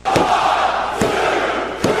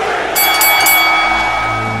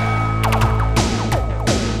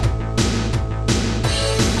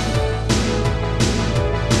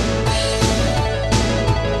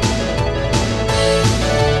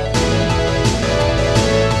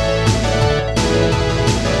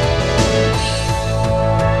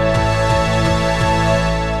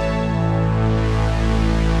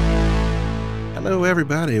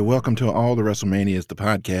everybody. Welcome to All the WrestleManias, the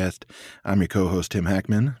podcast. I'm your co-host, Tim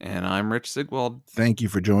Hackman. And I'm Rich Sigwald. Thank you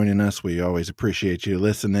for joining us. We always appreciate you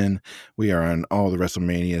listening. We are on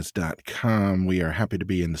allthewrestlemanias.com. We are happy to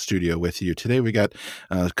be in the studio with you. Today we got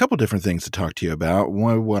a couple different things to talk to you about.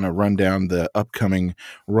 One, we want to run down the upcoming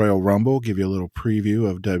Royal Rumble, give you a little preview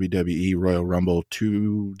of WWE Royal Rumble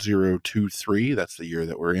 2023. That's the year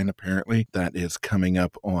that we're in, apparently. That is coming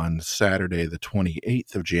up on Saturday, the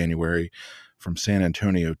 28th of January, from San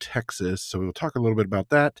Antonio, Texas. So we'll talk a little bit about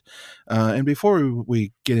that. And before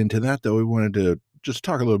we get into that, though, we wanted to just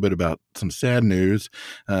talk a little bit about some sad news.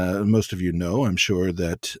 Most of you know, I'm sure,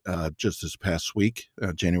 that just this past week,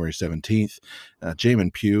 January 17th,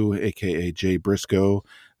 Jamin Pugh, a.k.a. Jay Briscoe,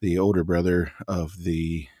 the older brother of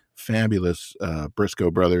the fabulous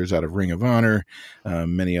Briscoe brothers out of Ring of Honor,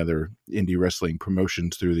 many other indie wrestling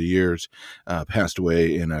promotions through the years, passed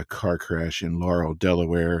away in a car crash in Laurel,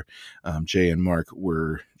 Delaware. Jay and Mark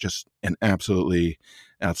were just an absolutely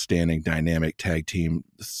outstanding, dynamic tag team,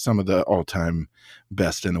 some of the all-time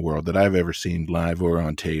best in the world that I've ever seen live or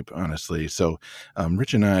on tape, honestly. So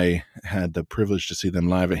Rich and I had the privilege to see them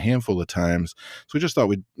live a handful of times. So we just thought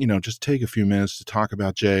we'd, just take a few minutes to talk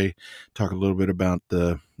about Jay, talk a little bit about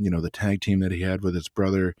the tag team that he had with his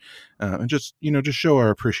brother, and just show our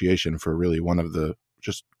appreciation for really one of the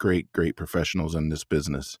just great professionals in this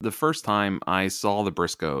business. The first time I saw the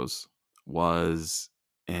Briscoes was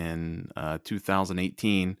in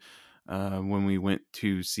 2018 when we went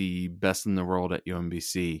to see Best in the World at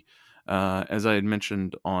UMBC. As I had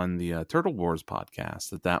mentioned on the Turtle Wars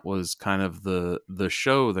podcast, that was kind of the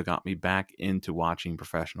show that got me back into watching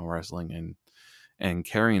professional wrestling and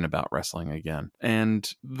caring about wrestling again. And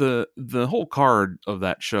the whole card of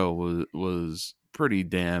that show was pretty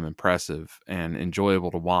damn impressive and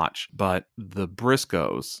enjoyable to watch. But the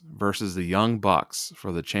Briscoes versus the Young Bucks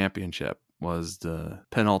for the championship was the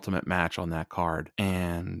penultimate match on that card.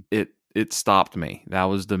 And it stopped me. That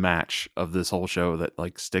was the match of this whole show that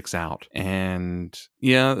sticks out. And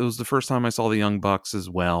yeah, it was the first time I saw the Young Bucks as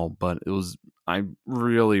well, but I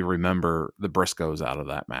really remember the Briscoes out of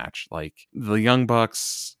that match. The Young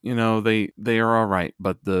Bucks, they are all right,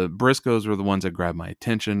 but the Briscoes were the ones that grabbed my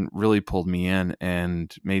attention, really pulled me in,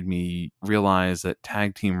 and made me realize that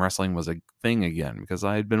tag team wrestling was a thing again, because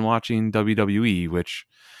I had been watching WWE, which,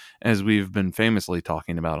 as we've been famously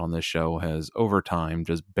talking about on this show, has over time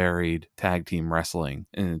just buried tag team wrestling,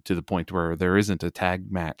 and to the point where there isn't a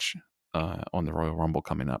tag match on the Royal Rumble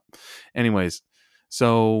coming up. Anyways,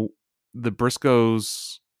 so the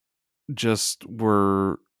Briscoes just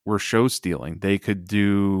were show stealing. They could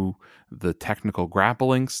do the technical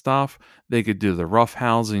grappling stuff. They could do the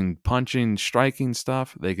roughhousing, punching, striking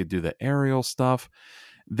stuff. They could do the aerial stuff.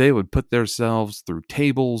 They would put themselves through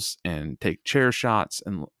tables and take chair shots.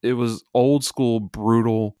 And it was old school,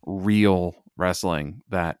 brutal, real wrestling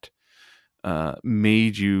that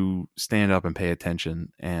made you stand up and pay attention.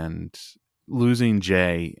 And losing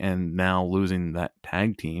Jay and now losing that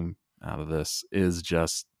tag team out of this is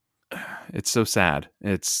just, it's so sad.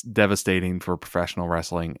 It's devastating for professional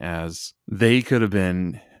wrestling, as they could have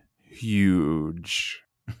been huge.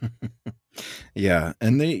 Yeah,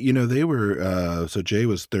 and they were, so Jay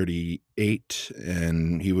was 38,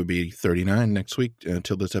 and he would be 39 next week.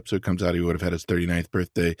 Until this episode comes out, he would have had his 39th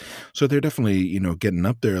birthday. So they're definitely, getting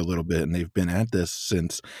up there a little bit, and they've been at this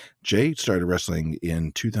since Jay started wrestling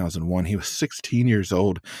in 2001. He was 16 years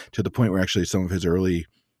old, to the point where actually some of his early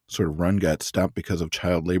sort of run got stopped because of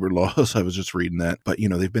child labor laws. I was just reading that. But,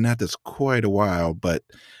 they've been at this quite a while, but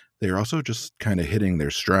they're also just kind of hitting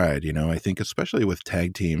their stride. I think especially with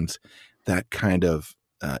tag teams, that kind of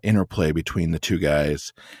interplay between the two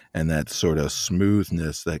guys and that sort of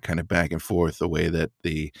smoothness, that kind of back and forth, the way that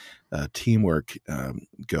the teamwork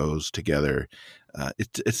goes together.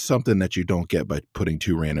 It's something that you don't get by putting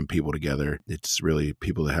two random people together. It's really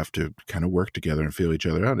people that have to kind of work together and feel each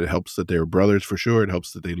other out. It helps that they're brothers for sure. It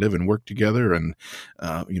helps that they live and work together. And,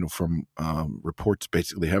 from reports,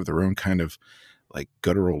 basically have their own kind of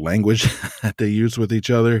guttural language that they use with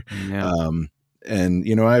each other. Yeah. And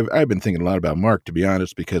I've been thinking a lot about Mark, to be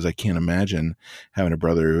honest, because I can't imagine having a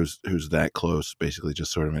brother who's that close, basically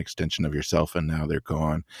just sort of an extension of yourself, and now they're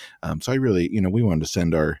gone. So I really, we wanted to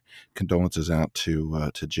send our condolences out to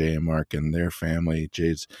Jay and Mark and their family.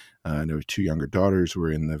 Jay's I know 2 younger daughters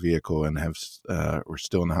were in the vehicle and were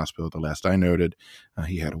still in the hospital. The last I noted,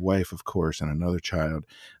 he had a wife, of course, and another child.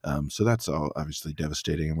 So that's all obviously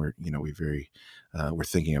devastating, and we're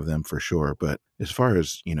thinking of them for sure. But as far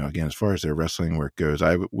as again, as far as their wrestling work goes,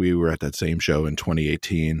 we were at that same show in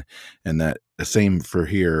 2018, and that the same for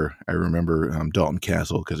here. I remember Dalton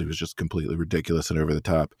Castle because he was just completely ridiculous and over the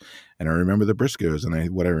top, and I remember the Briscoes,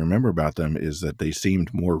 and what I remember about them is that they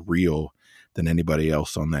seemed more real than anybody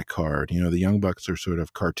else on that card. The Young Bucks are sort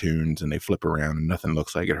of cartoons and they flip around and nothing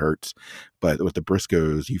looks like it hurts. But with the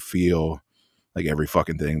Briscoes, you feel like every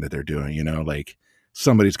fucking thing that they're doing, like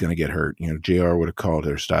somebody's going to get hurt. JR would have called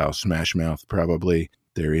their style Smash Mouth probably.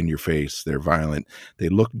 They're in your face. They're violent. They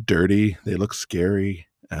look dirty. They look scary.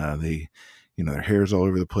 Their hair's all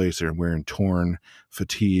over the place. They're wearing torn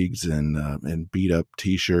fatigues and beat up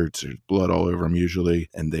T-shirts. There's blood all over them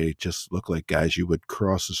usually, and they just look like guys you would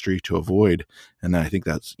cross the street to avoid. And I think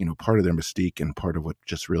that's part of their mystique and part of what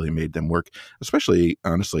just really made them work. Especially,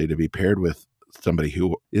 honestly, to be paired with somebody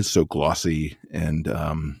who is so glossy and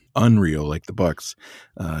unreal like the Bucks,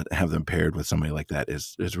 have them paired with somebody like that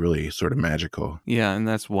is really sort of magical. Yeah, and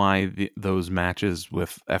that's why those matches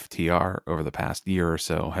with FTR over the past year or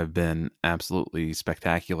so have been absolutely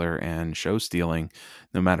spectacular and show-stealing.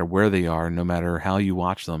 No matter where they are, no matter how you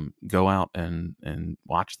watch them, go out and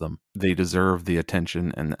watch them. They deserve the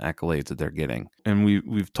attention and the accolades that they're getting. And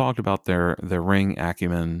we've talked about their ring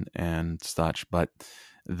acumen and such, but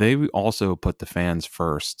they also put the fans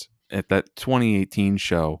first. At that 2018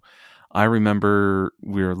 show, I remember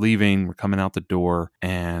we were leaving, we're coming out the door,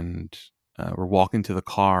 and we're walking to the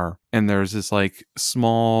car, and there's this like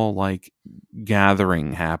small like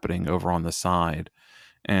gathering happening over on the side.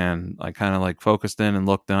 And I kind of like focused in and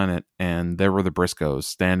looked on it, and there were the Briscoes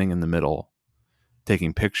standing in the middle,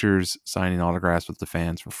 taking pictures, signing autographs with the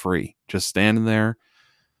fans for free, just standing there,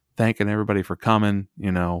 thanking everybody for coming,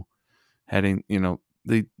 heading,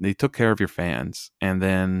 they took care of your fans. And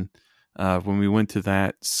then when we went to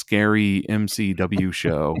that scary MCW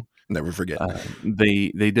show, never forget, they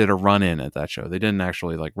did a run in at that show. They didn't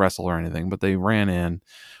actually like wrestle or anything, but they ran in.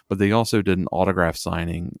 But they also did an autograph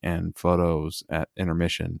signing and photos at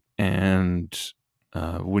intermission. And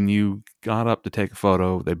when you got up to take a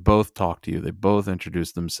photo, they both talked to you. They both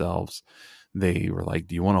introduced themselves. They were like,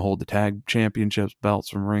 do you want to hold the tag championships belts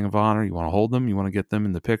from Ring of Honor? You want to hold them? You want to get them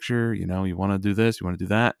in the picture? You want to do this? You want to do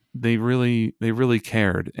that? They really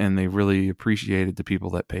cared, and they really appreciated the people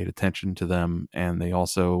that paid attention to them. And they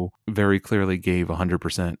also very clearly gave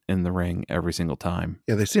 100% in the ring every single time.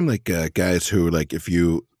 Yeah, they seem like guys who, like, if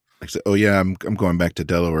you say, oh yeah, I'm going back to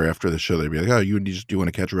Delaware after the show, they'd be like, oh, do you want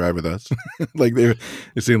to catch a ride with us? Like they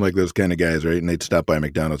seem like those kind of guys, right? And they'd stop by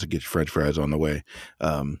McDonald's and get French fries on the way.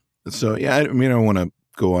 So yeah, I don't want to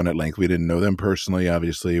go on at length. We didn't know them personally.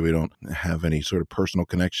 Obviously, we don't have any sort of personal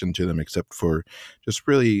connection to them except for just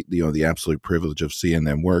really, the absolute privilege of seeing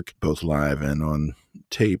them work both live and on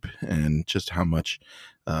tape, and just how much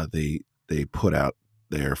they put out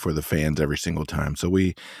there for the fans every single time. So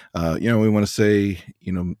we want to say,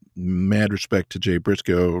 mad respect to Jay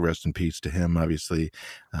Briscoe. Rest in peace to him. Obviously,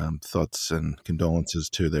 thoughts and condolences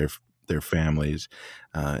to their families,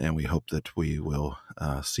 and we hope that we will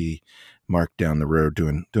see Mark down the road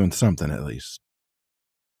doing something at least.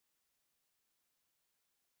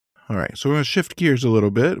 All right, so we're going to shift gears a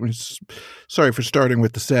little bit. Sorry for starting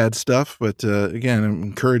with the sad stuff, but again, I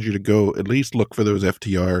encourage you to go at least look for those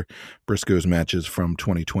FTR Briscoes matches from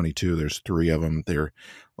 2022. There's 3 of them. They're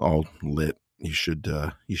all lit. You should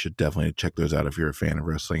definitely check those out if you're a fan of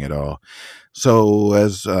wrestling at all. So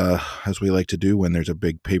as we like to do when there's a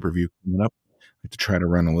big pay-per-view coming up, I like to try to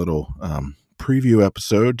run a little preview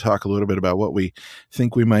episode, talk a little bit about what we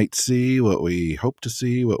think we might see, what we hope to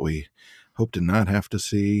see, what we hope to not have to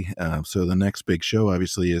see. So the next big show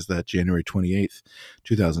obviously is that January 28th,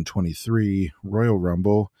 2023 Royal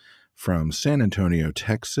Rumble from San Antonio,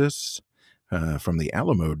 Texas, from the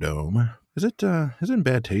Alamo Dome. Is it in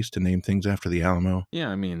bad taste to name things after the Alamo? Yeah,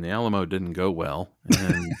 I mean, the Alamo didn't go well.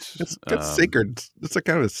 And it's sacred. It's a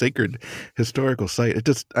kind of a sacred historical site. It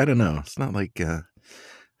just, I don't know. It's not like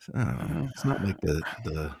it's not like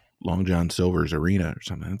the Long John Silver's arena or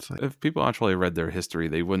something. It's like, if people actually read their history,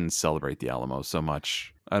 they wouldn't celebrate the Alamo so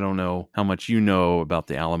much. I don't know how much you know about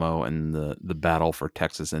the Alamo and the battle for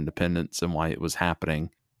Texas independence and why it was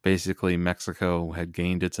happening. Basically, Mexico had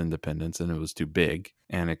gained its independence and it was too big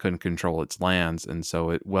and it couldn't control its lands. And so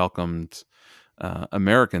it welcomed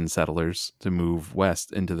American settlers to move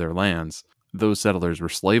west into their lands. those settlers were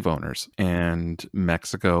slave owners, and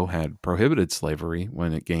Mexico had prohibited slavery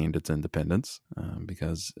when it gained its independence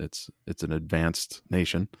because it's an advanced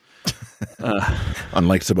nation.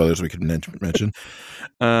 Unlike some others we could mention.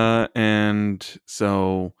 And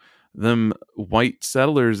so them white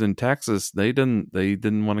settlers in Texas, they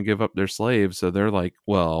didn't want to give up their slaves, so they're like,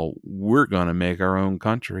 well, we're going to make our own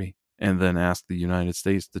country and then ask the United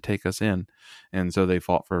States to take us in. And so they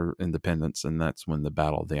fought for independence, and that's when the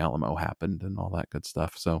Battle of the Alamo happened and all that good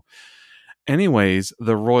stuff. So anyways,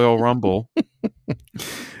 the Royal Rumble.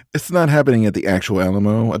 It's not happening at the actual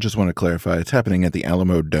Alamo. I just want to clarify. It's happening at the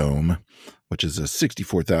Alamo Dome, which is a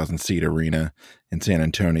 64,000 seat arena in San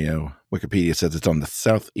Antonio. Wikipedia says it's on the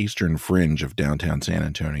southeastern fringe of downtown San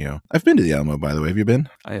Antonio. I've been to the Alamo, by the way. Have you been?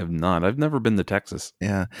 I have not. I've never been to Texas.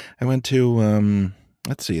 Yeah. I went to,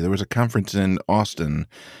 let's see, there was a conference in Austin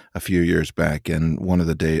a few years back, and one of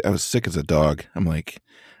the days, I was sick as a dog. I'm like,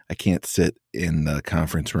 I can't sit in the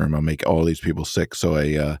conference room. I'll make all these people sick. So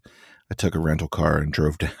I took a rental car and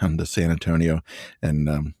drove down to San Antonio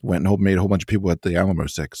and went and made a whole bunch of people at the Alamo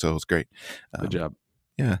sick. So it was great. Good job.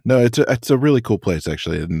 Yeah, no, it's a really cool place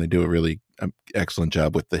actually, and they do a really excellent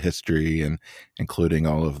job with the history and including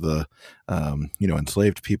all of the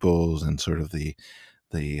enslaved peoples and sort of the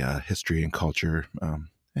history and culture.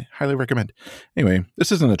 I highly recommend. Anyway,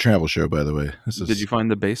 this isn't a travel show, by the way. Did you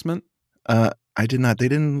find the basement? I did not. They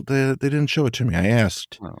didn't show it to me. I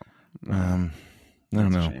asked. Oh, I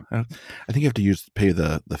don't know. I think you have to pay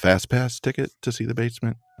the Fast Pass ticket to see the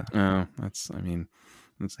basement. Oh,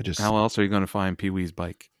 how else are you going to find Pee-wee's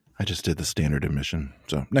bike? I just did the standard admission.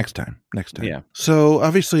 So next time. Yeah. So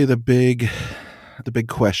obviously the big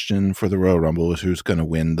question for the Royal Rumble is who's going to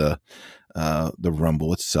win the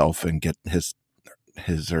Rumble itself and get his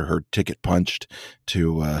or her ticket punched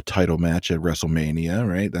to a title match at WrestleMania,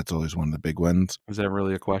 right? That's always one of the big ones. Is that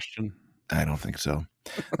really a question? I don't think so.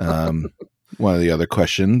 One of the other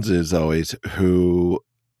questions is always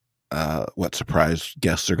what surprise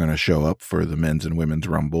guests are going to show up for the men's and women's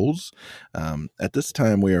Rumbles. At this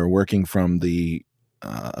time, we are working from the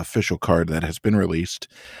official card that has been released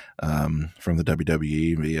from the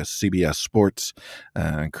WWE via CBS Sports,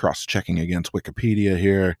 cross-checking against Wikipedia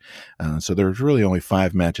here. So there's really only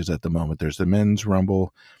 5 matches at the moment. There's the men's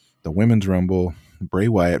Rumble, the women's Rumble, Bray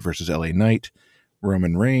Wyatt versus LA Knight,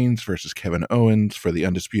 Roman Reigns versus Kevin Owens for the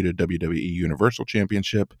undisputed WWE Universal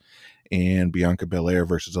Championship, and Bianca Belair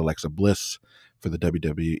versus Alexa Bliss for the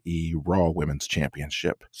WWE Raw Women's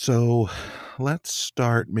Championship. So let's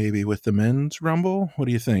start maybe with the men's Rumble. What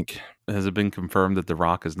do you think? Has it been confirmed that The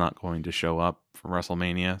Rock is not going to show up for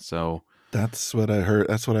WrestleMania? So that's what I heard.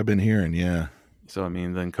 That's what I've been hearing. Yeah. So,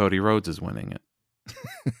 then Cody Rhodes is winning it.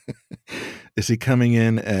 Is he coming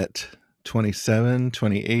in at 27,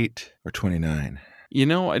 28, or 29?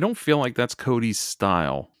 I don't feel like that's Cody's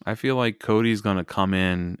style. I feel like Cody's going to come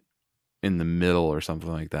in the middle or something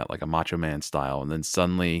like that, like a Macho Man style, and then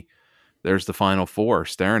suddenly there's the Final Four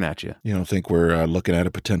staring at you. You don't think we're looking at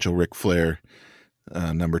a potential Ric Flair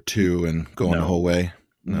number 2 and going the whole way?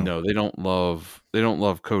 No, they don't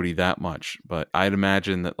love Cody that much, but I'd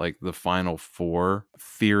imagine that like the Final Four: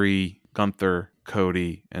 Theory, Gunther,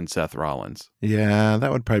 Cody, and Seth Rollins. Yeah,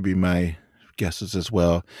 that would probably be my guesses as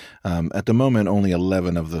well. At the moment, only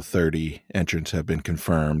 11 of the 30 entrants have been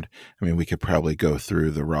confirmed. We could probably go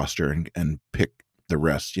through the roster and pick the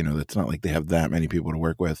rest. It's not like they have that many people to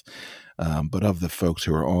work with. But of the folks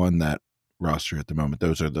who are on that roster at the moment,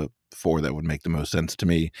 those are the 4 that would make the most sense to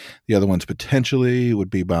me. The other ones potentially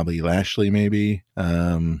would be Bobby Lashley, maybe,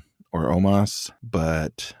 or Omos,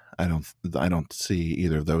 but I don't see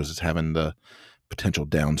either of those as having the potential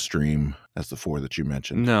downstream as the 4 that you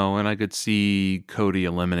mentioned. No, and I could see Cody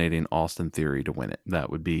eliminating Austin Theory to win it. That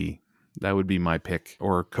would be my pick.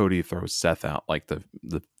 Or Cody throws Seth out, like the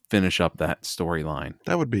finish up that storyline.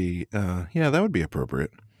 That would be that would be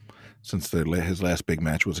appropriate. Since his last big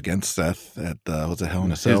match was against Seth at was it Hell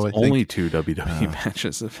in a Cell? His only 2 WWE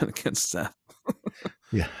matches have been against Seth.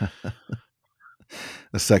 Yeah.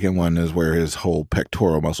 The second one is where his whole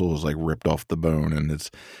pectoral muscle was like ripped off the bone and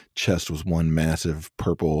his chest was one massive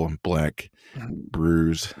purple and black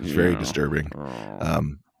bruise. It's very disturbing.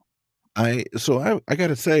 I got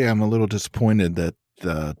to say, I'm a little disappointed that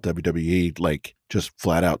WWE like just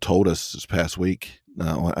flat out told us this past week.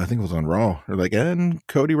 I think it was on Raw. They're like, and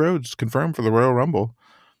Cody Rhodes confirmed for the Royal Rumble.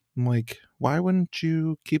 I'm like, why wouldn't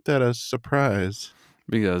you keep that a surprise?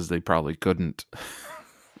 Because they probably couldn't.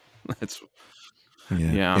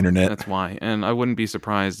 Yeah, internet. that's why. And I wouldn't be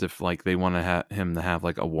surprised if like they want to him to have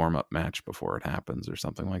like a warm up match before it happens or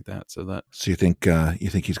something like that. So that So you think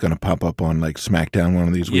he's going to pop up on like SmackDown one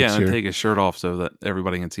of these weeks and here? take his shirt off so that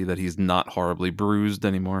everybody can see that he's not horribly bruised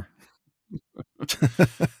anymore.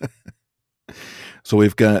 So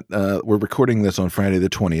we've got we're recording this on Friday the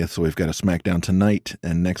 20th, so we've got a SmackDown tonight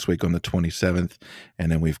and next week on the 27th,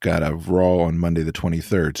 and then we've got a Raw on Monday the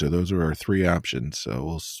 23rd. So those are our three options.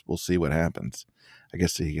 So we'll see what happens. I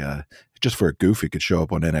guess he just for a goof, he could show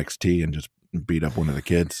up on NXT and just beat up one of the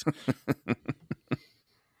kids.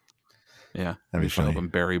 Yeah, that'd be show funny. up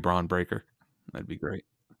and bury Braun Breaker. That'd be great.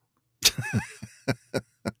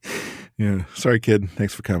 Yeah, sorry, kid.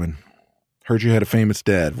 Thanks for coming. Heard you had a famous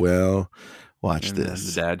dad. Well, watch and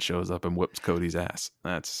this. The dad shows up and whips Cody's ass.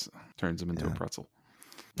 Turns him into a pretzel.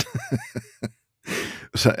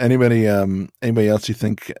 So anybody else you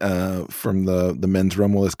think from the men's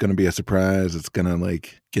Rumble is going to be a surprise? It's going to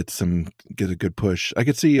like get a good push. I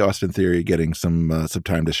could see Austin Theory getting some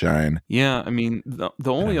time to shine. Yeah, I mean the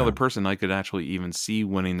only other person I could actually even see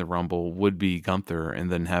winning the Rumble would be Gunther,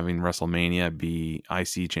 and then having WrestleMania be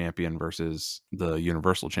IC champion versus the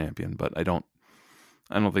Universal champion. But I don't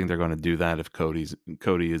think they're going to do that if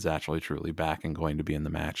Cody is actually truly back and going to be in the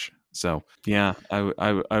match. So yeah, I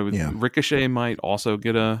would. Yeah. Ricochet might also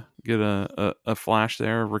get a flash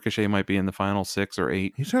there. Ricochet might be in the final 6 or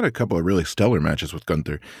 8. He's had a couple of really stellar matches with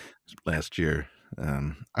Gunther last year.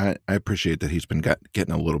 I appreciate that he's been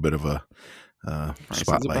getting a little bit of a spotlight.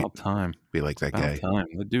 It's about time. Be like that guy. Time.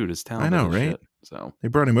 The dude is talented. I know, right? Shit, so they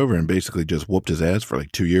brought him over and basically just whooped his ass for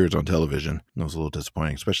like 2 years on television. It was a little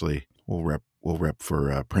disappointing, especially we'll rep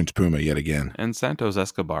for Prince Puma yet again. And Santos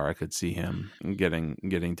Escobar, I could see him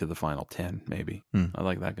getting to the final 10, maybe. I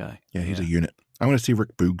like that guy. Yeah, he's a unit. I want to see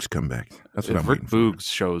Rick Boogs come back. That's what if I'm Rick waiting Boogs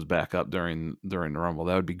shows back up during the Rumble,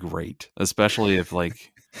 that would be great. Especially if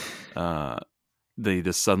like they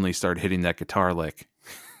just suddenly start hitting that guitar lick.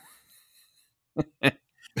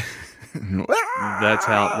 That's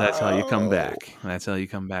how you come back. That's how you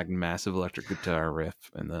come back. Massive electric guitar riff,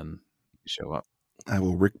 and then you show up. I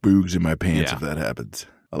will Rick Boogs in my pants if that happens.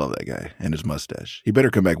 I love that guy and his mustache. He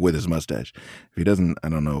better come back with his mustache. If he doesn't, I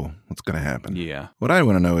don't know what's going to happen. Yeah. What I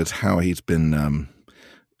want to know is how he's been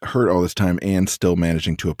hurt all this time and still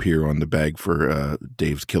managing to appear on the bag for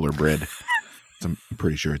Dave's Killer Bread. I'm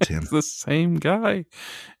pretty sure it's him. It's the same guy.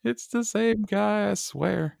 It's the same guy, I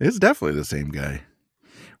swear. It's definitely the same guy.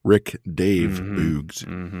 Rick Dave Boogs.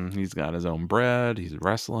 Mm-hmm. He's got his own bread. He's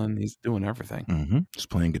wrestling. He's doing everything. Mm-hmm. He's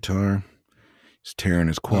playing guitar. He's tearing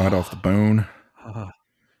his quad off the bone.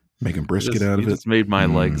 Making brisket out of it. It's made my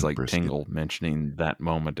legs like tingle mentioning that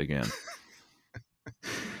moment again.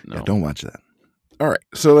 No. Yeah, don't watch that. All right,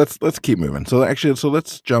 so let's keep moving. So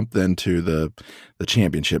let's jump then to the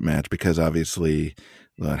championship match, because obviously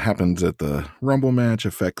what happens at the Rumble match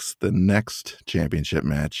affects the next championship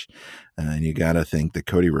match, and you got to think that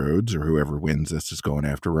Cody Rhodes or whoever wins this is going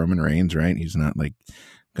after Roman Reigns, right? He's not like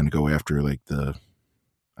going to go after like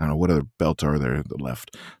I don't know what other belts are there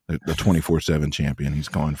left. The 24/7 champion. He's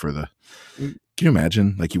going for the. Can you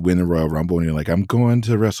imagine? Like you win the Royal Rumble and you're like, I'm going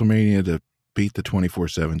to WrestleMania to beat the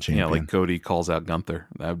 24/7 champion. Yeah, like Cody calls out Gunther.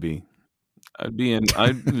 It'd be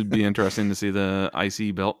interesting to see the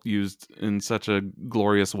IC belt used in such a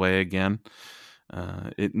glorious way again.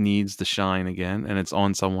 It needs to shine again, and it's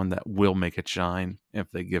on someone that will make it shine if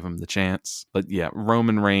they give him the chance. But yeah,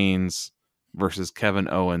 Roman Reigns versus Kevin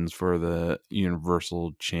Owens for the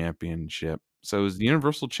Universal Championship. So is the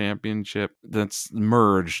Universal Championship that's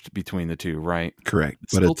merged between the two, right? Correct.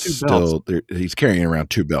 But it's still he's carrying around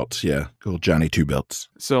two belts. Yeah. Old Johnny Two Belts.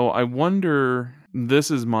 So I wonder,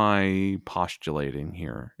 this is my postulating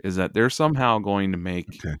here, is that they're somehow going to make.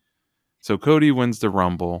 Okay. So Cody wins the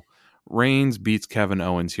Rumble. Reigns beats Kevin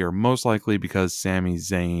Owens here, most likely because Sami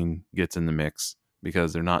Zayn gets in the mix,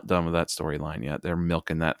 because they're not done with that storyline yet. They're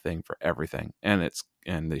milking that thing for everything, and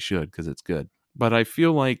they should, because it's good. But I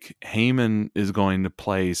feel like Heyman is going to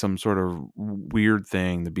play some sort of weird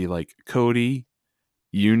thing to be like, Cody,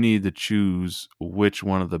 you need to choose which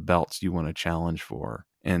one of the belts you want to challenge for,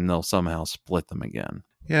 and they'll somehow split them again.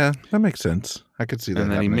 Yeah, that makes sense. I could see that.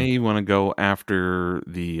 And then happening. He may want to go after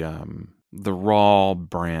the Raw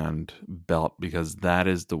brand belt, because that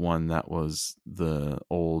is the one that was the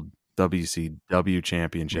old WCW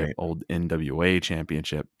championship, right. Old NWA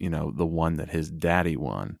championship, the one that his daddy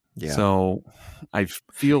won. Yeah. So I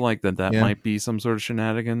feel like that might be some sort of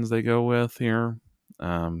shenanigans they go with here,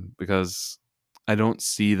 because I don't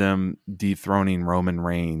see them dethroning Roman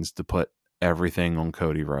Reigns to put everything on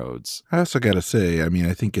Cody Rhodes. I also got to say, I mean,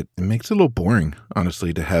 I think it makes it a little boring,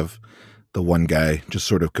 honestly, to have the one guy just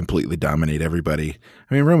sort of completely dominate everybody.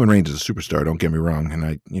 I mean, Roman Reigns is a superstar, don't get me wrong. And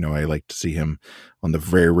I like to see him on the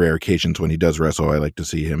very rare occasions when he does wrestle. I like to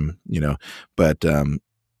see him, but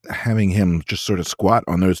having him just sort of squat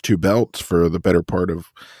on those two belts for the better part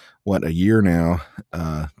of a year now,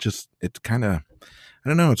 it's kind of, I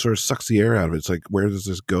don't know, it sort of sucks the air out of it. It's like, where does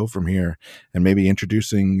this go from here? And maybe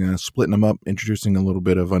splitting them up, introducing a little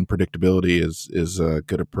bit of unpredictability is a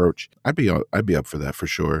good approach. I'd be up for that for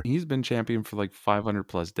sure. He's been champion for like 500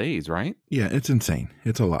 plus days, right? Yeah, it's insane.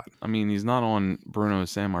 It's a lot. I mean, he's not on Bruno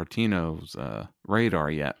Sammartino's radar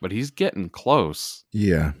yet, but he's getting close.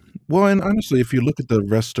 Yeah. Well, and honestly, if you look at the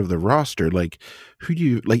rest of the roster, like, who do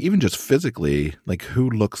you, like, even just physically, like, who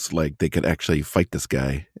looks like they could actually fight this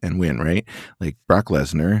guy and win, right? Like Brock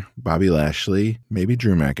Lesnar, Bobby Lashley, maybe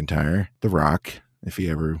Drew McIntyre, The Rock, if he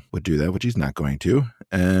ever would do that, which he's not going to.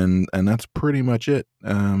 And that's pretty much it.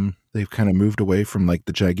 They've kind of moved away from like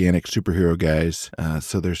the gigantic superhero guys.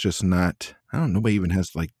 So there's just not, I don't know, nobody even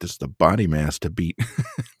has like just the body mass to beat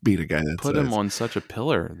a guy that Put him on such a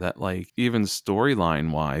pillar that like even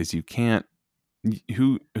storyline wise, you can't,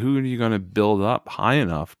 who are you going to build up high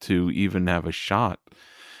enough to even have a shot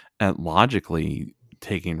at logically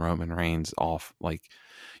taking Roman Reigns off? Like,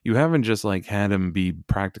 you haven't just like had him be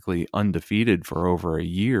practically undefeated for over a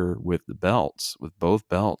year with both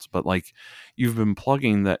belts, but like you've been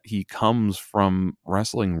plugging that he comes from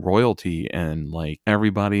wrestling royalty and like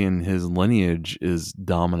everybody in his lineage is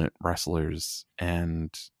dominant wrestlers.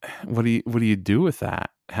 And what do you do with that?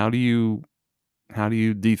 How do you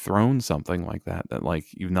dethrone something like that like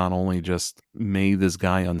you've not only just made this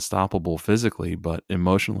guy unstoppable physically, but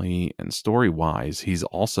emotionally and story wise, he's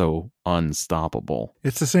also unstoppable.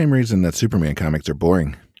 It's the same reason that Superman comics are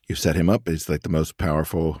boring. You set him up as like the most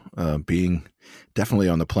powerful being definitely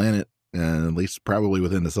on the planet, at least probably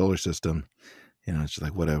within the solar system. It's just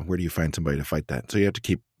like, where do you find somebody to fight that? So you have to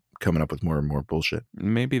keep coming up with more and more bullshit.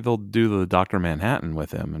 Maybe they'll do the Dr. Manhattan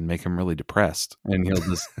with him and make him really depressed, and he'll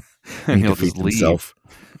just he'll just leave. Himself.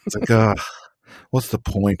 It's like, what's the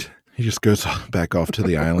point? He just goes back off to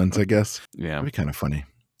the islands, I guess. Yeah, that'd be kind of funny.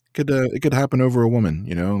 It could happen over a woman,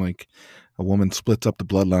 like a woman splits up the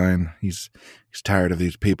bloodline. He's tired of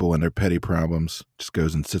these people and their petty problems. Just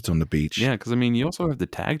goes and sits on the beach. Yeah, because I mean, you also have the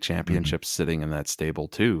tag championships sitting in that stable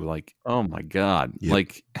too. Like, oh my god, yep.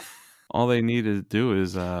 Like. All they need to do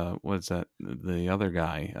is, what's that? The other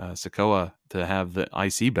guy, Sikoa, to have the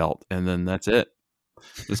IC belt, and then that's it.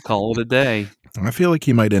 Just call it a day. I feel like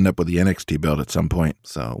he might end up with the NXT belt at some point.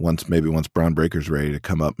 So once Braun Breaker's ready to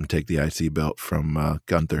come up and take the IC belt from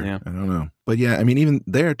Gunther, I don't know. But yeah, I mean, even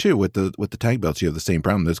there too with the tag belts, you have the same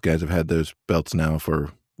problem. Those guys have had those belts now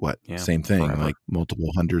for same thing, forever. Like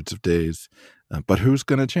multiple hundreds of days. But who's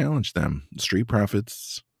going to challenge them? Street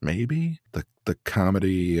Profits. Maybe the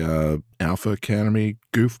comedy Alpha Academy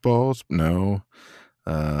goofballs. No,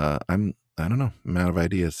 I don't know. I'm out of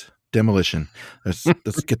ideas. Demolition. Let's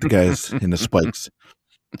get the guys in the spikes.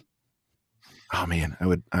 Oh man,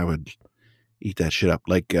 I would eat that shit up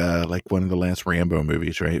like one of the last Rambo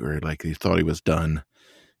movies, right? Where like he thought he was done.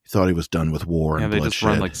 He thought he was done with war and bloodshed. They just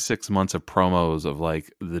run like 6 months of promos of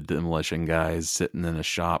like the Demolition guys sitting in a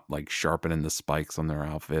shop, like sharpening the spikes on their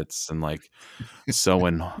outfits and like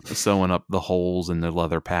sewing up the holes in their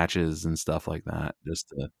leather patches and stuff like that.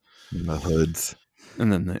 Just the hoods.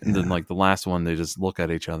 And then like the last one, they just look at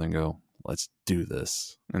each other and go, "Let's do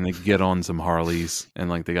this." And they get on some Harleys and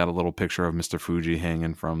like they got a little picture of Mr. Fuji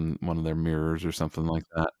hanging from one of their mirrors or something like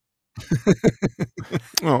that.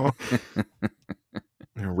 Oh.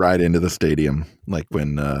 Ride into the stadium like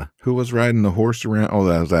when who was riding the horse around? Oh,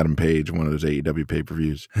 that was Adam Page, one of those AEW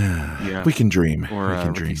pay-per-views. Yeah, we can dream. Or we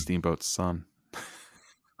can Ricky Steamboat's son.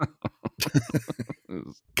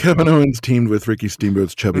 Kevin Owens teamed with Ricky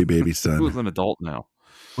Steamboat's chubby baby son. Who's an adult now?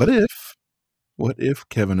 What if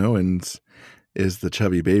Kevin Owens is the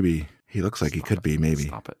chubby baby? He looks like he could be, maybe.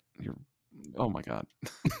 Stop it. Oh my god.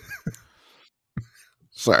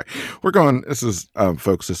 Sorry, we're going. This is,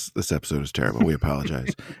 folks. This episode is terrible. We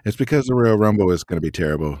apologize. It's because the Royal Rumble is going to be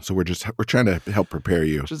terrible. So we're trying to help prepare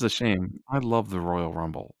you. Which is a shame. I love the Royal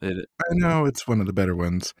Rumble. I know it's one of the better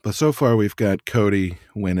ones. But so far, we've got Cody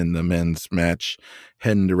winning the men's match,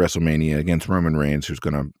 heading to WrestleMania against Roman Reigns, who's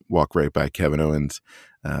going to walk right by Kevin Owens,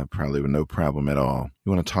 probably with no problem at all.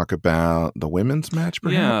 You want to talk about the women's match,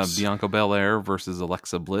 perhaps? Yeah, Bianca Belair versus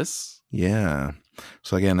Alexa Bliss. Yeah.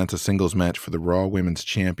 So again, that's a singles match for the Raw Women's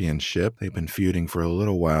Championship. They've been feuding for a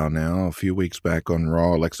little while now. A few weeks back on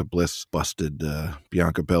Raw, Alexa Bliss busted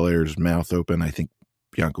Bianca Belair's mouth open. I think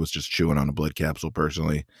Bianca was just chewing on a blood capsule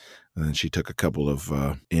personally. And then she took a couple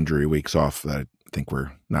of injury weeks off that think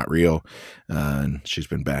were not real. And she's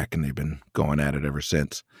been back, and they've been going at it ever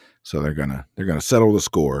since. So they're gonna settle the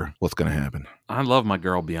score. What's gonna happen? I love my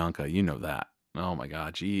girl Bianca. You know that. Oh my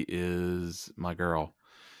God, she is my girl.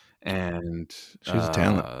 And She's a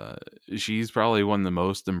talent. she's probably one of the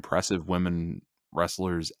most impressive women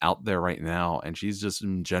wrestlers out there right now. And she's just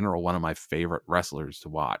in general one of my favorite wrestlers to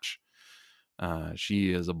watch.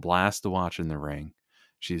 She is a blast to watch in the ring.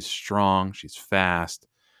 She's strong. She's fast.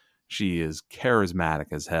 She is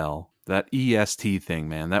charismatic as hell. That EST thing,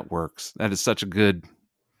 man, that works. That's such a good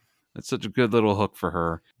little hook for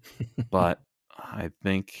her. But I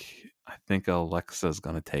think Alexa's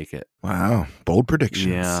gonna take it. Wow, bold predictions.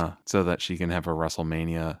 Yeah, so that she can have a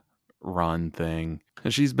WrestleMania run thing.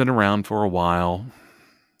 And she's been around for a while.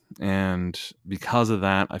 And because of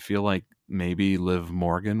that, I feel like maybe Liv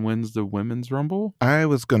Morgan wins the Women's Rumble. I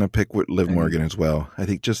was gonna pick Liv Morgan as well. I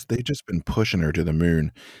think they've just been pushing her to the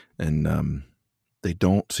moon, and they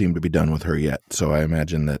don't seem to be done with her yet. So I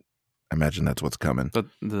imagine that's what's coming. But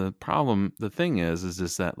the thing is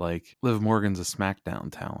just that like Liv Morgan's a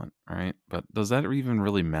SmackDown talent, right? But does that even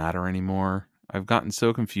really matter anymore? I've gotten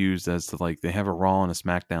so confused as to like they have a Raw and a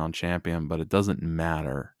SmackDown champion, but it doesn't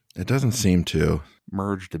matter. It doesn't seem to.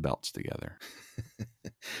 Merge the belts together.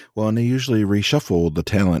 Well, and they usually reshuffle the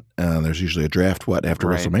talent. There's usually a draft after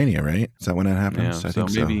Right. WrestleMania, right? Is that when that happens? Yeah, I so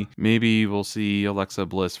think maybe we'll see Alexa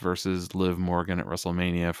Bliss versus Liv Morgan at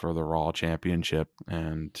WrestleMania for the Raw Championship,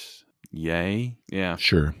 and yay, yeah.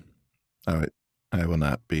 Sure. I will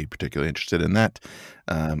not be particularly interested in that.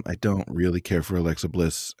 I don't really care for Alexa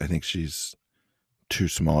Bliss. I think she's too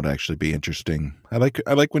small to actually be interesting. I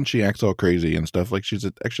like when she acts all crazy and stuff. Like she's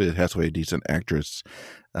actually a halfway decent actress.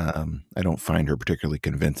 I don't find her particularly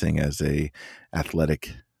convincing as a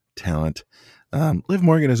athletic talent. Liv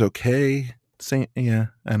Morgan is okay. I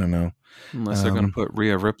don't know. Unless they're going to put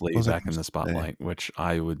Rhea Ripley what was I back in gonna the say? spotlight, which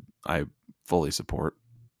I fully support.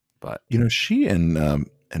 But She and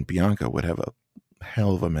Bianca would have a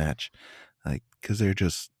hell of a match, like because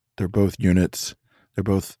they're both units. They're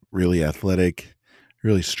both really athletic,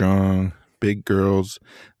 really strong, big girls.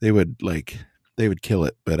 They would kill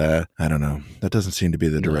it. But I don't know. That doesn't seem to be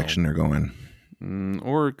the direction they're going.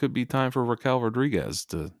 Or it could be time for Raquel Rodriguez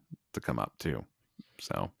to come up too.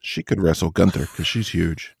 So she could wrestle Gunther because she's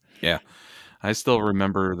huge. Yeah, I still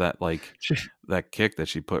remember that that kick that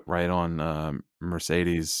she put right on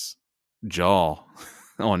Mercedes' jaw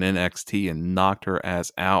on NXT and knocked her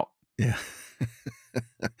ass out. Yeah.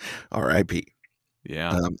 R.I.P.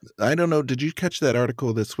 Yeah. I don't know. Did you catch that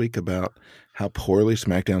article this week about how poorly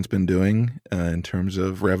SmackDown's been doing in terms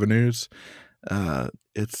of revenues?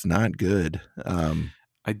 It's not good.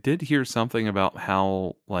 I did hear something about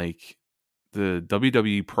how like the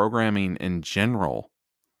WWE programming in general,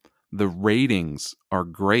 the ratings are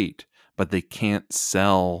great, but they can't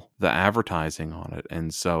sell the advertising on it,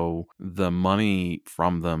 and so the money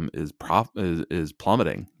from them is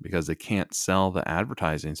plummeting because they can't sell the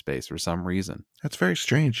advertising space for some reason. That's very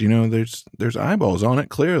strange. There's eyeballs on it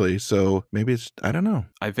clearly, so maybe I don't know.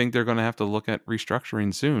 I think they're going to have to look at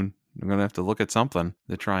restructuring soon. They're going to have to look at something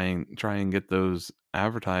to try and get those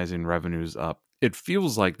advertising revenues up. It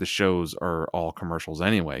feels like the shows are all commercials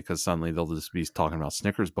anyway, because suddenly they'll just be talking about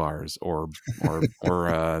Snickers bars or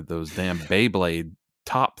those damn Beyblade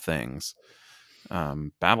top things,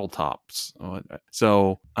 battle tops.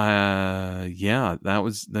 So yeah,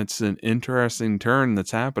 that's an interesting turn that's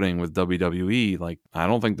happening with WWE. Like, I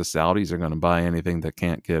don't think the Saudis are going to buy anything that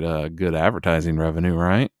can't get a good advertising revenue,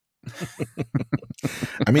 right?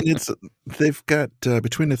 I mean, they've got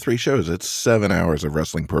between the three shows, it's 7 hours of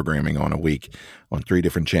wrestling programming on a week on 3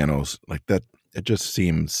 different channels. Like that, it just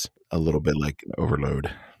seems a little bit like an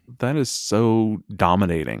overload. That is so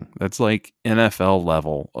dominating. That's like NFL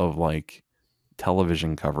level of like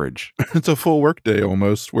television coverage. It's a full workday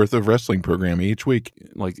almost worth of wrestling programming each week.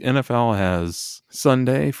 Like NFL has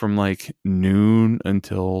Sunday from like noon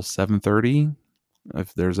until 7:30.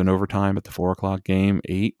 If there's an overtime at the 4:00 game,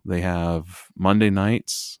 8. They have Monday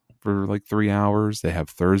nights for like 3 hours. They have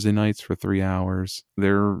Thursday nights for 3 hours.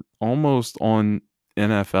 They're almost on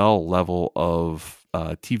NFL level of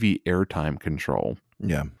TV airtime control.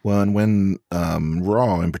 Yeah. Well, and when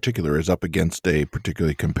Raw in particular is up against a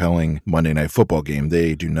particularly compelling Monday Night Football game,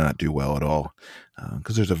 they do not do well at all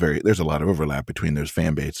because there's a lot of overlap between those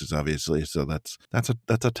fan bases, obviously. So that's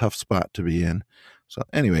a tough spot to be in. So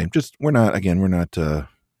anyway, we're not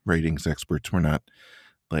ratings experts. We're not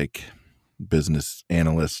like business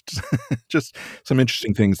analysts. Just some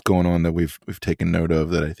interesting things going on that we've taken note of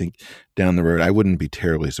that I think down the road I wouldn't be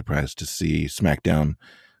terribly surprised to see SmackDown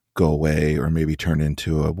go away or maybe turn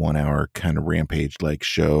into a 1 hour kind of rampage like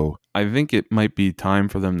show. I think it might be time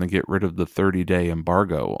for them to get rid of the 30-day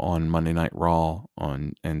embargo on Monday Night Raw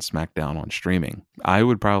and SmackDown on streaming. I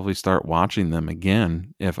would probably start watching them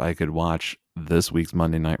again if I could watch this week's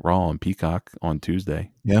Monday Night Raw on Peacock on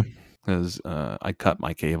Tuesday. Yeah. Because I cut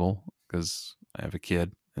my cable because I have a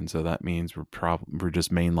kid. And so that means we're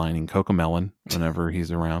just mainlining Cocomelon whenever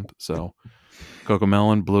he's around. So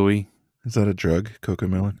Cocomelon, Bluey. Is that a drug,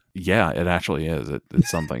 Cocomelon? Yeah, it actually is.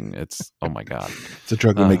 It's something. It's, oh my God. It's a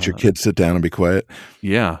drug that makes your kids sit down and be quiet.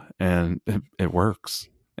 Yeah, and it works.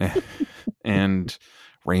 And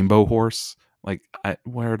Rainbow Horse. Like,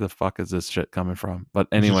 where the fuck is this shit coming from? But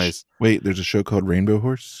anyways. Wait, there's a show called Rainbow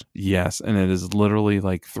Horse? Yes, and it is literally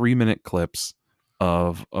like 3-minute clips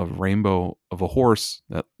of a horse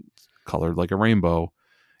that's colored like a rainbow,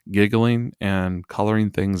 giggling and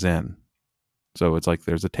coloring things in. So it's like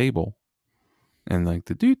there's a table. And like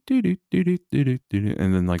the do do do do do do do,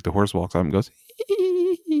 and then like the horse walks up and goes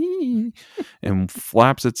and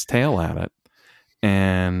flaps its tail at it,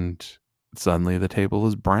 and suddenly the table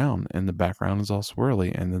is brown and the background is all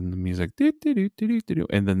swirly, and then the music do do do do do do,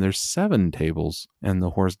 and then there's 7 tables, and the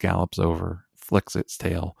horse gallops over, flicks its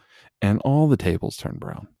tail, and all the tables turn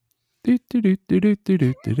brown. Do do do do do do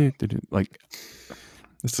do do do. Like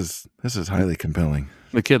this is highly compelling.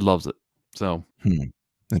 The kid loves it. So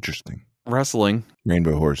interesting. Wrestling.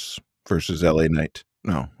 Rainbow Horse versus LA Knight.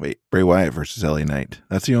 No, wait. Bray Wyatt versus LA Knight.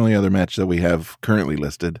 That's the only other match that we have currently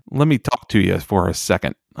listed. Let me talk to you for a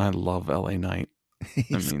second. I love LA Knight.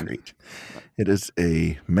 He's great. It is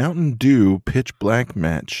a Mountain Dew pitch black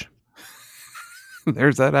match.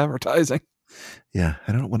 There's that advertising. Yeah,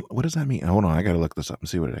 I don't know. What does that mean? Hold on, I got to look this up and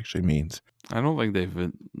see what it actually means. I don't think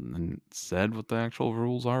they've said what the actual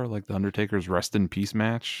rules are, like the Undertaker's Rest in Peace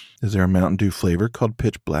match. Is there a Mountain Dew flavor called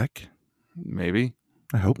pitch black? Maybe.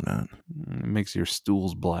 I hope not. It makes your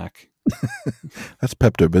stools black. That's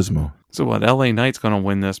Pepto-Bismol. So what, LA Knight's going to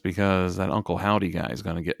win this because that Uncle Howdy guy is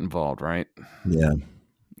going to get involved, right? Yeah.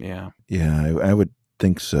 Yeah. Yeah, I would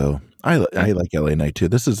think so. I like LA Knight too.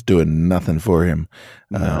 This is doing nothing for him.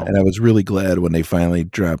 No. And I was really glad when they finally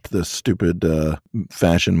dropped this stupid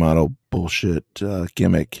fashion model bullshit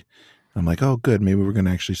gimmick. I'm like, oh, good. Maybe we're going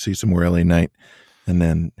to actually see some more LA Knight. And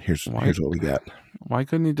then here's what we got. Why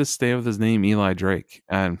couldn't he just stay with his name, Eli Drake?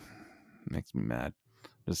 And makes me mad.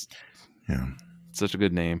 Just such a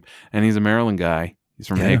good name, and he's a Maryland guy. He's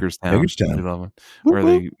from Hagerstown.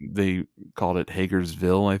 Where they called it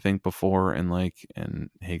Hagersville, I think, before, and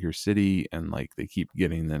Hager City, and like they keep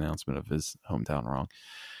getting the announcement of his hometown wrong.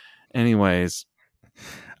 Anyways,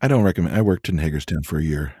 I don't recommend. I worked in Hagerstown for a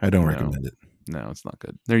year. I don't recommend it. No, it's not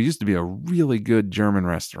good. There used to be a really good German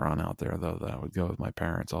restaurant out there, though, that I would go with my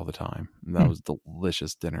parents all the time. And that was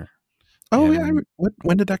delicious dinner. Oh, yeah.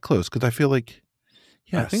 When did that close? Because I feel like,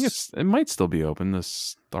 I think it might still be open. The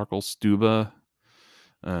Starkel Stube. It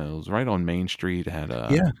was right on Main Street. It had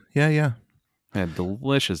had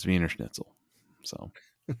delicious Wiener Schnitzel. So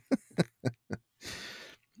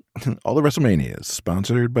all the WrestleMania is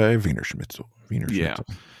sponsored by Wiener Schnitzel.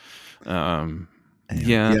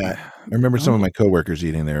 I remember some of my coworkers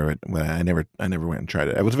eating there. But I never went and tried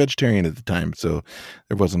it. I was a vegetarian at the time, so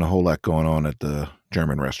there wasn't a whole lot going on at the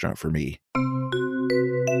German restaurant for me.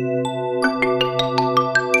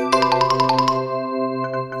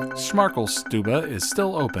 Schmarkel Stube is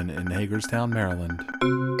still open in Hagerstown, Maryland.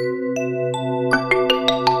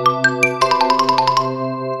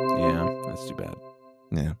 Yeah, that's too bad.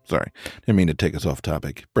 Yeah, sorry. Didn't mean to take us off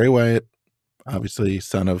topic. Bray Wyatt, obviously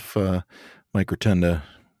son of Mike Rotunda,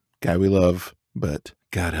 guy we love, but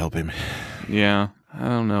God help him. Yeah, I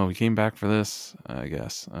don't know. He came back for this, I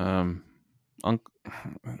guess. Uncle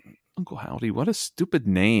Howdy, what a stupid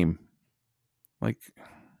name. Like,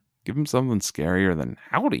 give him something scarier than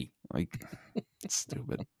Howdy. Like, it's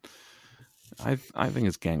stupid. I think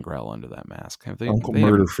it's Gangrel under that mask. Uncle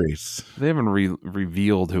Murderface. They haven't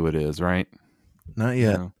revealed who it is, right? Not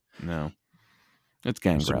yet. No. It's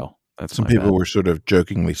Gangrel. Some people were sort of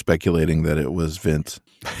jokingly speculating that it was Vince.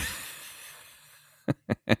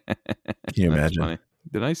 Can you imagine? Funny.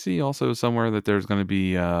 Did I see also somewhere that there's going to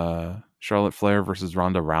be Charlotte Flair versus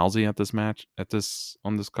Ronda Rousey at this match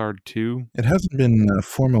on this card too? It hasn't been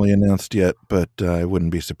formally announced yet, but I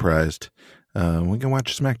wouldn't be surprised. We can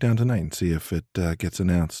watch SmackDown tonight and see if it gets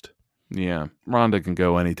announced. Yeah, Ronda can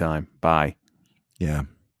go anytime. Bye. Yeah.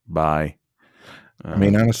 Bye. I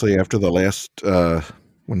mean, honestly, after the last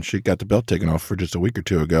when she got the belt taken off for just a week or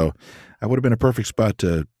two ago, that would have been a perfect spot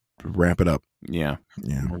to wrap it up. Yeah.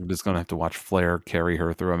 We're just going to have to watch Flair carry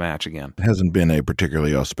her through a match again. It hasn't been a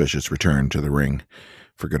particularly auspicious return to the ring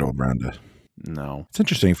for good old Ronda. No. It's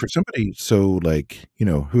interesting for somebody so like,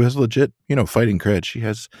 who has legit, fighting cred. She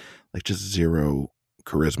has like just zero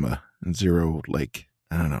charisma and zero like,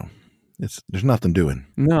 I don't know. There's nothing doing.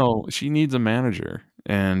 No, she needs a manager.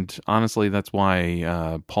 And honestly, that's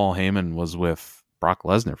why Paul Heyman was with Brock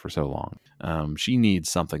Lesnar for so long. She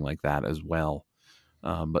needs something like that as well.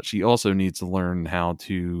 But she also needs to learn how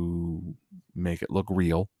to make it look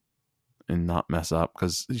real and not mess up,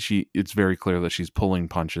 because it's very clear that she's pulling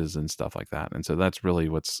punches and stuff like that. And so that's really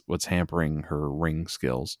what's hampering her ring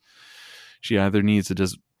skills. She either needs to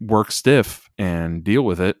just work stiff and deal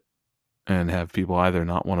with it and have people either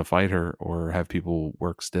not want to fight her or have people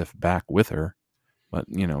work stiff back with her. But,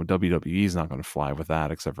 WWE is not going to fly with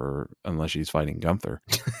that, except for unless she's fighting Gunther.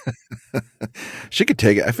 She could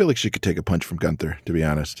take it. I feel like she could take a punch from Gunther, to be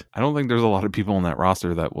honest. I don't think there's a lot of people in that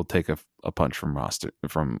roster that will take a punch from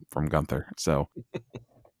Gunther. So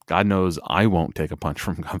God knows I won't take a punch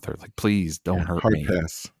from Gunther. Like, please don't hurt hard me.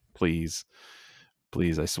 Pass. Please.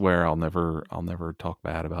 I swear I'll never talk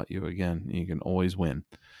bad about you again. You can always win.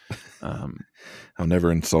 I'll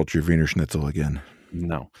never insult your Wiener Schnitzel again.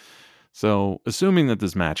 No. So, assuming that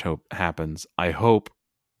this match happens, I hope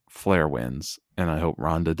Flair wins, and I hope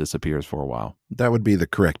Ronda disappears for a while. That would be the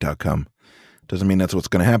correct outcome. Doesn't mean that's what's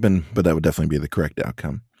going to happen, but that would definitely be the correct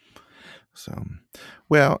outcome. So,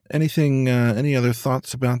 well, any other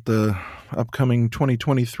thoughts about the upcoming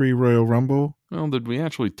 2023 Royal Rumble? Well, did we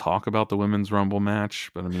actually talk about the Women's Rumble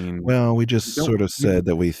match? But I mean, well, we just sort of said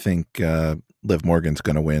that we think Liv Morgan's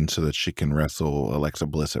going to win so that she can wrestle Alexa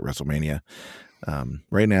Bliss at WrestleMania.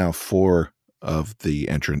 Right now, 4 of the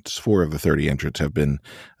 30 entrants have been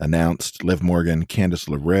announced. Liv Morgan, Candice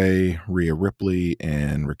LeRae, Rhea Ripley,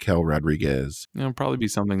 and Raquel Rodriguez. It'll probably be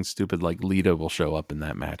something stupid like Lita will show up in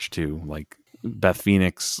that match too. Like Beth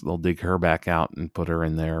Phoenix, they'll dig her back out and put her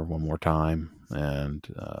in there one more time. And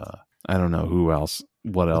I don't know who else.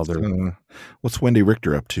 What's Wendy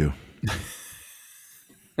Richter up to?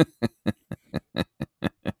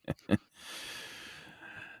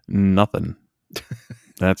 Nothing.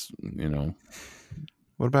 That's,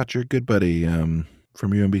 What about your good buddy from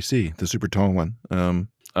UMBC, the super tall one?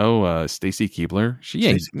 Stacy Keibler.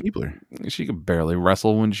 She could barely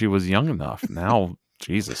wrestle when she was young enough. Now,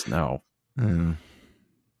 Jesus, no.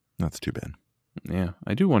 That's too bad. Yeah,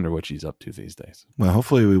 I do wonder what she's up to these days. Well,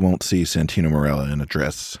 hopefully we won't see Santino Marella in a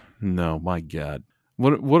dress. No, my God.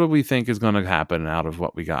 What do we think is going to happen out of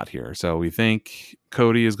what we got here? So we think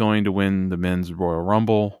Cody is going to win the men's Royal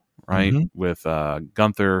Rumble, right? Mm-hmm. With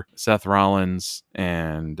Gunther, Seth Rollins,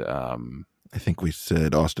 and I think we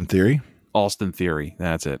said Austin Theory. Austin Theory,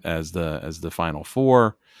 that's it, as the final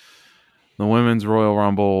 4. The women's Royal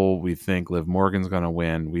Rumble, we think Liv Morgan's going to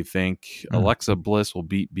win. We think Alexa Bliss will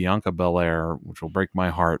beat Bianca Belair, which will break my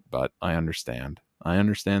heart, but I understand. I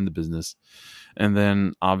understand the business. And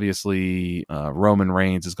then, obviously, Roman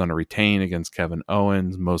Reigns is going to retain against Kevin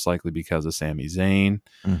Owens, most likely because of Sami Zayn.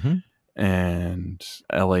 Mm-hmm. And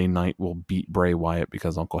LA Knight will beat Bray Wyatt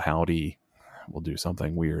because Uncle Howdy will do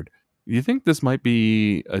something weird. Do you think this might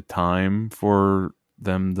be a time for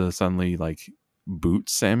them to suddenly, boot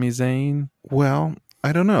Sami Zayn? Well,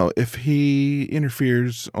 I don't know. If he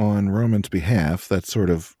interferes on Roman's behalf, that sort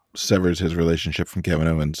of severs his relationship from Kevin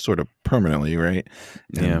Owens sort of permanently, right?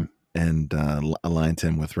 And aligns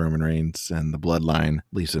him with Roman Reigns and the bloodline, at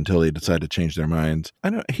least until they decide to change their minds. I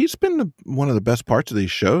know he's been one of the best parts of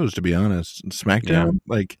these shows, to be honest. SmackDown,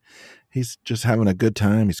 he's just having a good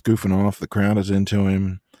time. He's goofing off. The crowd is into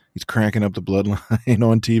him. He's cranking up the bloodline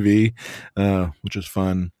on TV, which is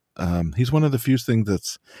fun. He's one of the few things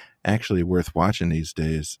that's actually worth watching these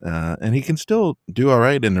days. And he can still do all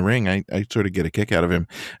right in the ring. I sort of get a kick out of him.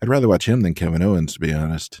 I'd rather watch him than Kevin Owens, to be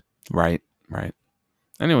honest. Right.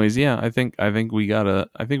 Anyways, yeah, I think we got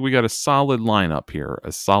a solid lineup here,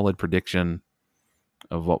 a solid prediction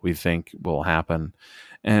of what we think will happen,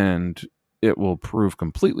 and it will prove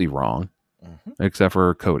completely wrong, except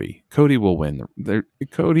for Cody. Cody will win.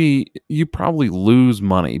 Cody, you probably lose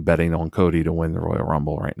money betting on Cody to win the Royal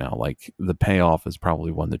Rumble right now. Like, the payoff is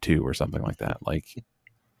probably 1-2 or something like that. Like,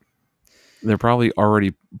 they're probably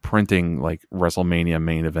already printing WrestleMania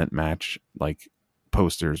main event match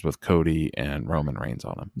posters with Cody and Roman Reigns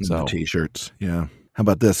on them. So the t-shirts. Yeah. How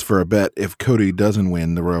about this for a bet? If Cody doesn't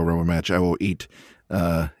win the Royal Rumble match, I will eat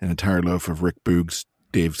an entire loaf of Rick Boog's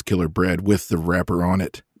Dave's Killer bread with the wrapper on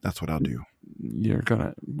it. That's what I'll do.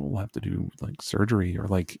 We'll have to do surgery or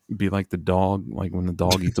be like the dog, when the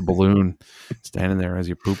dog eats a balloon, standing there as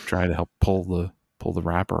you poop, try to help pull the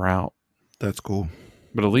wrapper out. That's cool.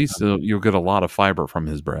 But at least you'll get a lot of fiber from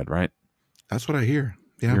his bread, right? That's what I hear.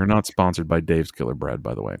 Yeah. You're not sponsored by Dave's Killer Bread,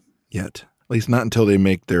 by the way. Yet. least not until they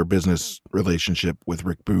make their business relationship with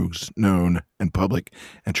Rick Boogs known and public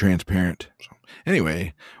and transparent. So,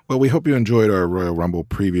 anyway, well, we hope you enjoyed our Royal Rumble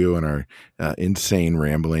preview and our insane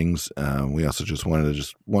ramblings. We also just wanted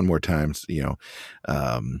to one more time, send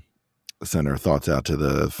our thoughts out to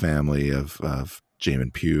the family of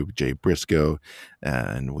Jamin Pube, Jay Briscoe,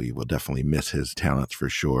 and we will definitely miss his talents for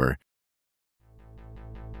sure.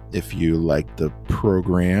 If you like the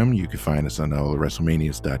program, you can find us on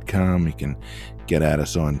allthewrestlemanias.com. You can get at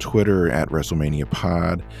us on Twitter at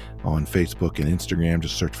WrestleManiaPod, on Facebook and Instagram.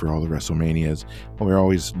 Just search for All the WrestleManias. We're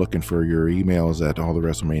always looking for your emails at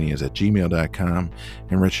allthewrestlemanias@gmail.com.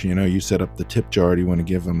 And Rich, you set up the tip jar. Do you want to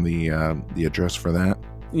give them the address for that?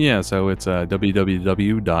 Yeah, so it's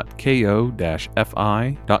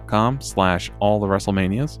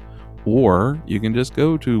www.ko-fi.com/allthewrestlemanias. Or you can just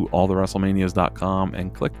go to allthewrestlemanias.com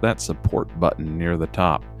and click that support button near the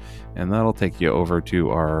top. And that'll take you over to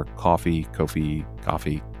our Ko-fi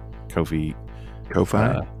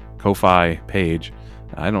page.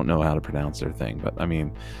 I don't know how to pronounce their thing, but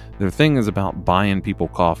their thing is about buying people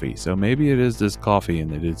coffee. So maybe it is this coffee and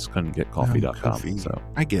they just couldn't get coffee.com. So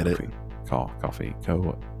I get it. Coffee.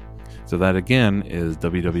 So that again is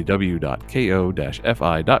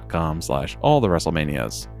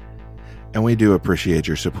www.ko-fi.com/allthewrestlemanias. And we do appreciate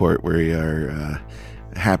your support. We are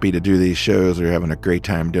happy to do these shows. We're having a great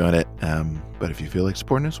time doing it. But if you feel like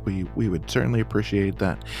supporting us, we would certainly appreciate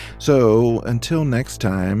that. So until next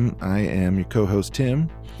time, I am your co-host, Tim.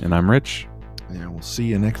 And I'm Rich. And we'll see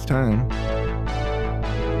you next time.